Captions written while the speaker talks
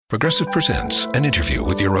Progressive presents an interview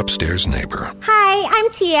with your upstairs neighbor. Hi,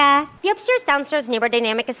 I'm Tia. The upstairs-downstairs neighbor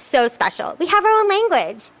dynamic is so special. We have our own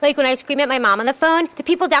language. Like when I scream at my mom on the phone, the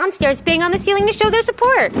people downstairs bang on the ceiling to show their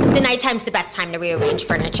support. The nighttime's the best time to rearrange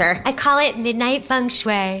furniture. I call it midnight feng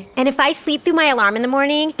shui. And if I sleep through my alarm in the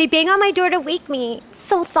morning, they bang on my door to wake me.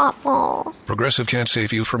 So thoughtful. Progressive can't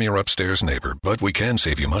save you from your upstairs neighbor, but we can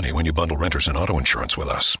save you money when you bundle renters and auto insurance with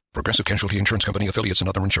us. Progressive Casualty Insurance Company, affiliates, and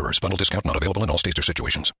other insurers. Bundle discount not available in all states or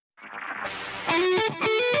situations.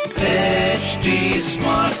 HD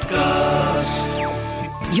Smartcast.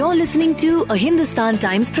 You're listening to a Hindustan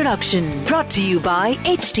Times production brought to you by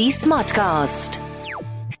HD Smartcast.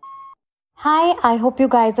 Hi, I hope you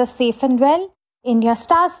guys are safe and well. In your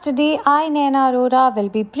stars today, I, Naina Arora, will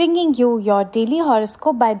be bringing you your daily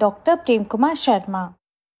horoscope by Dr. Prem Kumar Sharma.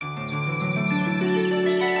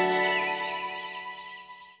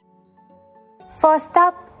 First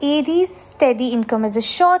up, Aries, steady income is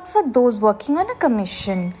assured for those working on a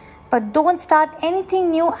commission. But don't start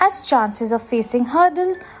anything new as chances of facing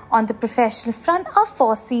hurdles on the professional front are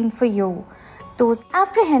foreseen for you. Those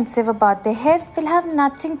apprehensive about their health will have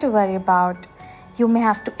nothing to worry about. You may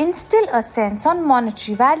have to instill a sense on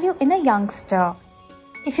monetary value in a youngster.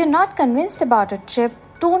 If you're not convinced about a trip,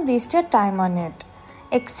 don't waste your time on it.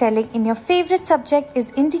 Excelling in your favorite subject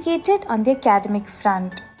is indicated on the academic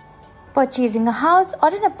front. Purchasing a house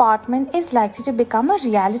or an apartment is likely to become a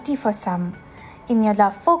reality for some. In your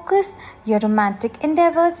love focus, your romantic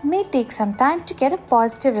endeavors may take some time to get a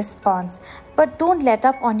positive response, but don't let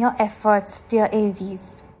up on your efforts, dear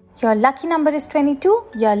Aries. Your lucky number is 22,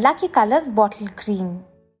 your lucky color is bottle green.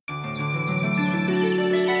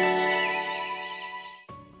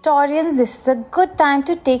 Taurians, this is a good time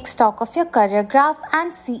to take stock of your career graph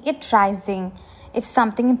and see it rising. If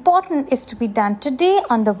something important is to be done today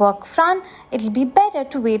on the work front, it will be better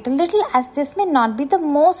to wait a little as this may not be the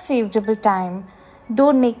most favorable time.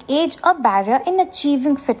 Don't make age a barrier in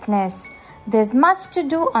achieving fitness. There's much to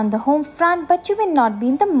do on the home front, but you may not be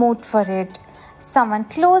in the mood for it. Someone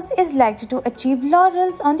close is likely to achieve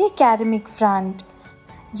laurels on the academic front.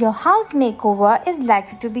 Your house makeover is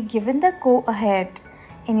likely to be given the go-ahead.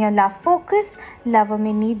 In your love focus, lover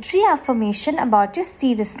may need reaffirmation about your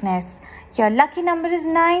seriousness. Your lucky number is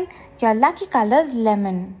 9. Your lucky color is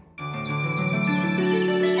lemon.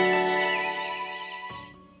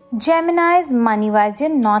 Geminis, money-wise, you're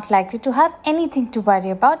not likely to have anything to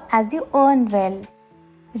worry about as you earn well.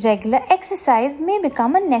 Regular exercise may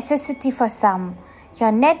become a necessity for some.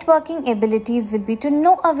 Your networking abilities will be to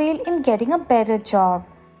no avail in getting a better job.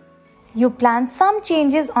 You plan some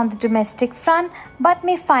changes on the domestic front but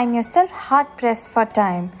may find yourself hard-pressed for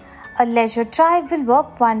time. A leisure drive will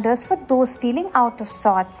work wonders for those feeling out of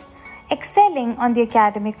sorts. Excelling on the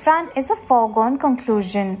academic front is a foregone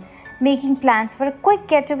conclusion. Making plans for a quick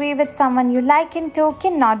getaway with someone you like in tow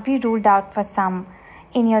cannot be ruled out for some.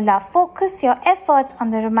 In your love focus, your efforts on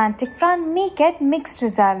the romantic front may get mixed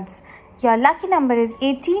results. Your lucky number is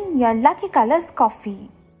 18. Your lucky color is coffee.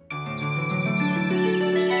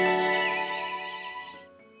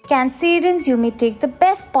 Cancerians, you may take the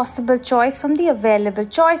best possible choice from the available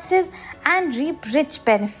choices and reap rich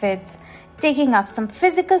benefits. Taking up some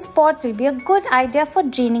physical sport will be a good idea for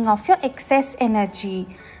draining off your excess energy.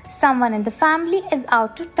 Someone in the family is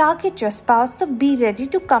out to target your spouse, so be ready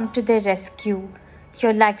to come to their rescue.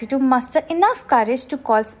 You're likely to muster enough courage to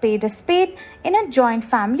call spade a spade in a joint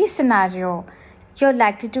family scenario. You're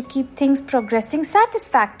likely to keep things progressing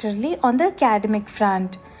satisfactorily on the academic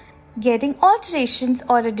front. Getting alterations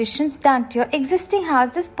or additions done to your existing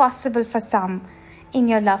house is possible for some. In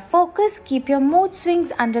your love focus, keep your mood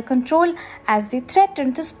swings under control as they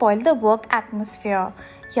threaten to spoil the work atmosphere.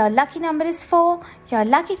 Your lucky number is 4. Your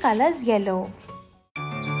lucky color is yellow.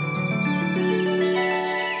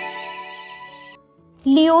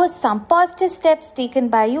 Leo, some positive steps taken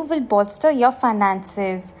by you will bolster your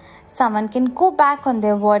finances. Someone can go back on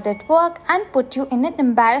their word at work and put you in an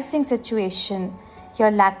embarrassing situation. Your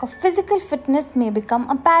lack of physical fitness may become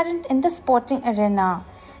apparent in the sporting arena.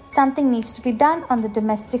 Something needs to be done on the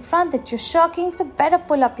domestic front that you're shocking, so better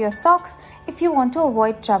pull up your socks if you want to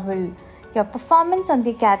avoid trouble. Your performance on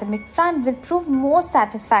the academic front will prove more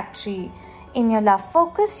satisfactory. In your love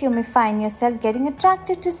focus, you may find yourself getting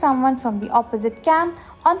attracted to someone from the opposite camp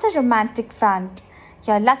on the romantic front.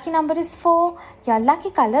 Your lucky number is 4. Your lucky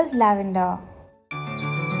color is lavender.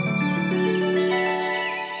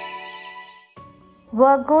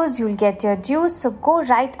 Virgos, you'll get your dues, so go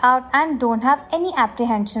right out and don't have any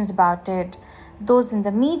apprehensions about it. Those in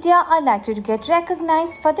the media are likely to get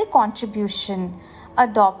recognized for their contribution.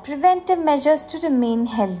 Adopt preventive measures to remain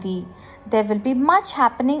healthy. There will be much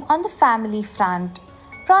happening on the family front.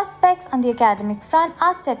 Prospects on the academic front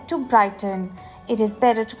are set to brighten. It is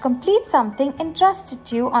better to complete something entrusted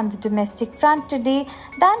to you on the domestic front today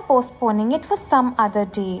than postponing it for some other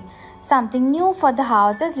day. Something new for the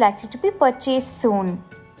house is likely to be purchased soon.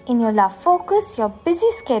 In your love focus, your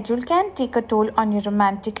busy schedule can take a toll on your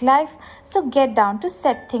romantic life, so get down to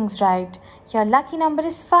set things right. Your lucky number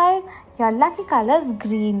is 5. Your lucky color is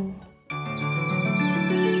green.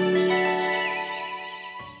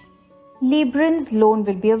 Librans loan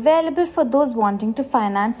will be available for those wanting to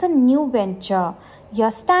finance a new venture.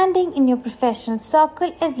 Your standing in your professional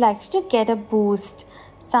circle is likely to get a boost.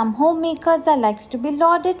 Some homemakers are likely to be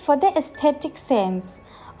lauded for their aesthetic sense.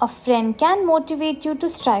 A friend can motivate you to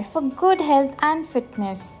strive for good health and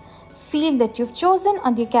fitness. Field that you've chosen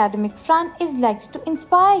on the academic front is likely to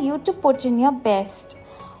inspire you to put in your best.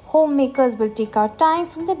 Homemakers will take out time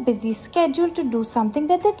from their busy schedule to do something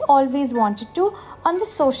that they'd always wanted to on the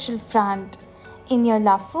social front. In your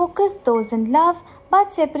love focus, those in love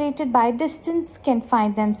but separated by distance can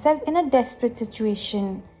find themselves in a desperate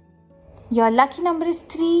situation. Your lucky number is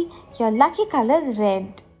 3. Your lucky color is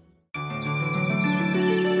red.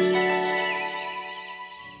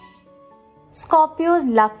 Scorpio's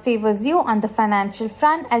luck favors you on the financial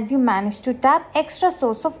front as you manage to tap extra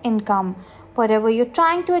source of income. Whatever you're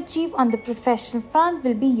trying to achieve on the professional front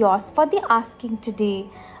will be yours for the asking today.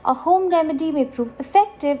 A home remedy may prove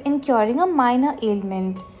effective in curing a minor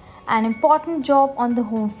ailment. An important job on the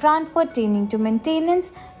home front pertaining to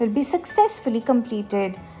maintenance will be successfully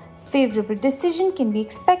completed. Favorable decision can be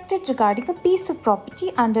expected regarding a piece of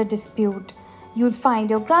property under dispute. You'll find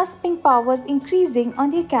your grasping powers increasing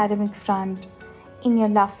on the academic front. In your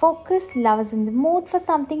love focus, love is in the mood for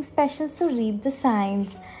something special, so read the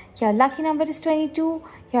signs. Your lucky number is 22.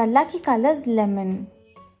 Your lucky color is lemon.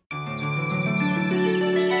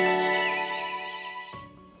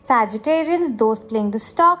 Sagittarians, those playing the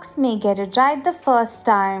stocks may get it right the first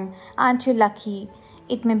time. Aren't you lucky?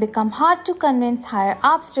 It may become hard to convince higher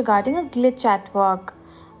ups regarding a glitch at work.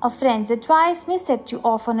 A friend's advice may set you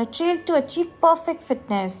off on a trail to achieve perfect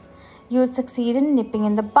fitness. You'll succeed in nipping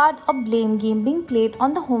in the bud a blame game being played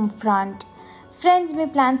on the home front. Friends may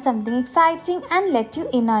plan something exciting and let you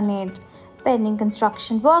in on it. Pending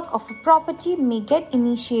construction work of a property may get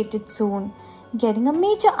initiated soon. Getting a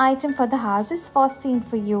major item for the house is foreseen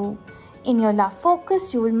for you. In your love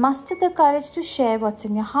focus, you will muster the courage to share what's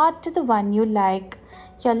in your heart to the one you like.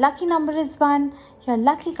 Your lucky number is 1. Your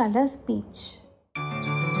lucky color is peach.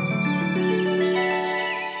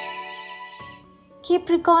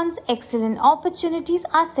 Capricorn's excellent opportunities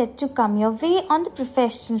are set to come your way on the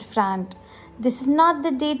professional front. This is not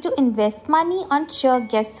the day to invest money on sheer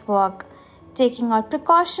guesswork. Taking out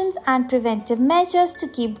precautions and preventive measures to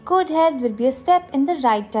keep good health will be a step in the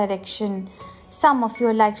right direction. Some of you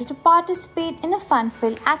are likely to participate in a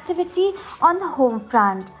fun-filled activity on the home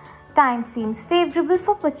front. Time seems favorable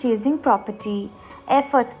for purchasing property.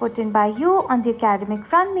 Efforts put in by you on the academic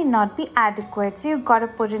front may not be adequate, so you've got to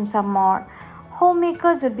put in some more.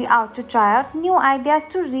 Homemakers will be out to try out new ideas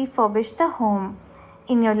to refurbish the home.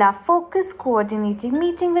 In your love focus, coordinating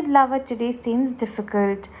meeting with lover today seems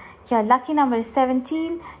difficult. Your lucky number is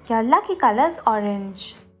 17. Your lucky color is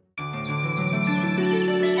orange.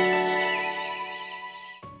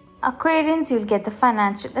 Aquarians, you'll get the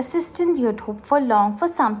financial assistance you had hoped for long for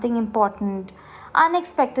something important.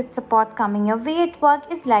 Unexpected support coming your way at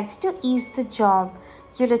work is likely to ease the job.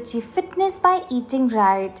 You'll achieve fitness by eating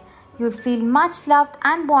right. You'll feel much loved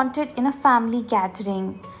and wanted in a family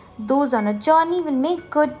gathering. Those on a journey will make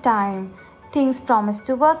good time. Things promise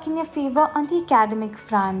to work in your favor on the academic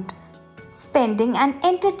front. Spending and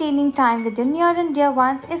entertaining time with your near and dear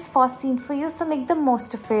ones is foreseen for you, so make the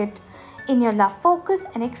most of it. In your love focus,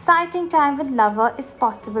 an exciting time with lover is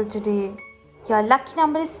possible today. Your lucky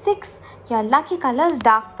number is 6. Your lucky color is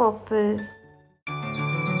dark purple.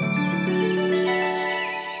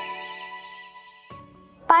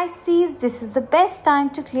 Pisces, this is the best time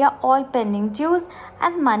to clear all pending dues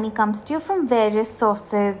as money comes to you from various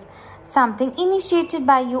sources. Something initiated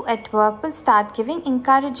by you at work will start giving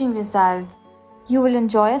encouraging results. You will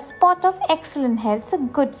enjoy a spot of excellent health, so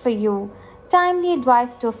good for you. Timely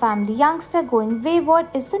advice to a family youngster going wayward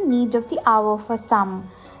is the need of the hour for some.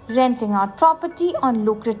 Renting out property on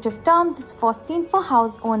lucrative terms is foreseen for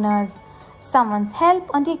house owners. Someone's help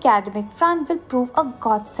on the academic front will prove a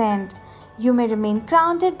godsend. You may remain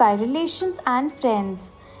grounded by relations and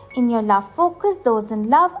friends. In your love focus, those in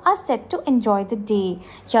love are set to enjoy the day.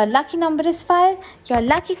 Your lucky number is 5. Your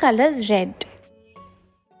lucky color is red.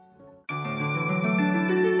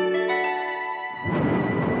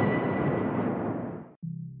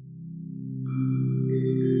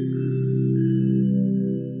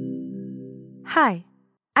 Hi,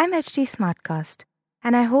 I'm HT Smartcast,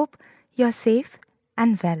 and I hope you're safe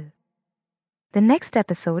and well. The next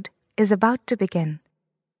episode is about to begin.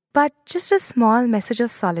 But just a small message of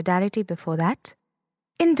solidarity before that.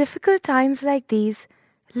 In difficult times like these,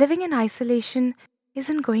 living in isolation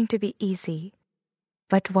isn't going to be easy.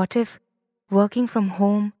 But what if working from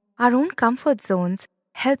home, our own comfort zones,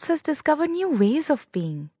 helps us discover new ways of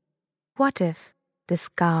being? What if this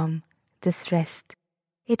calm, this rest,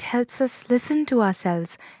 it helps us listen to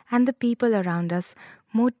ourselves and the people around us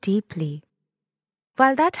more deeply?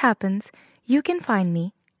 While that happens, you can find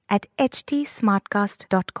me at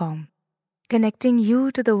htsmartcast.com, connecting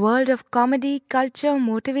you to the world of comedy, culture,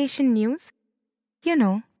 motivation news. You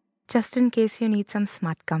know, just in case you need some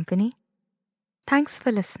smart company. Thanks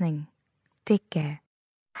for listening. Take care.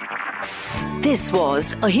 This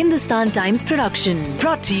was a Hindustan Times production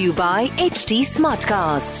brought to you by HT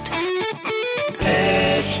Smartcast.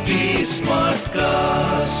 HT Smartcast.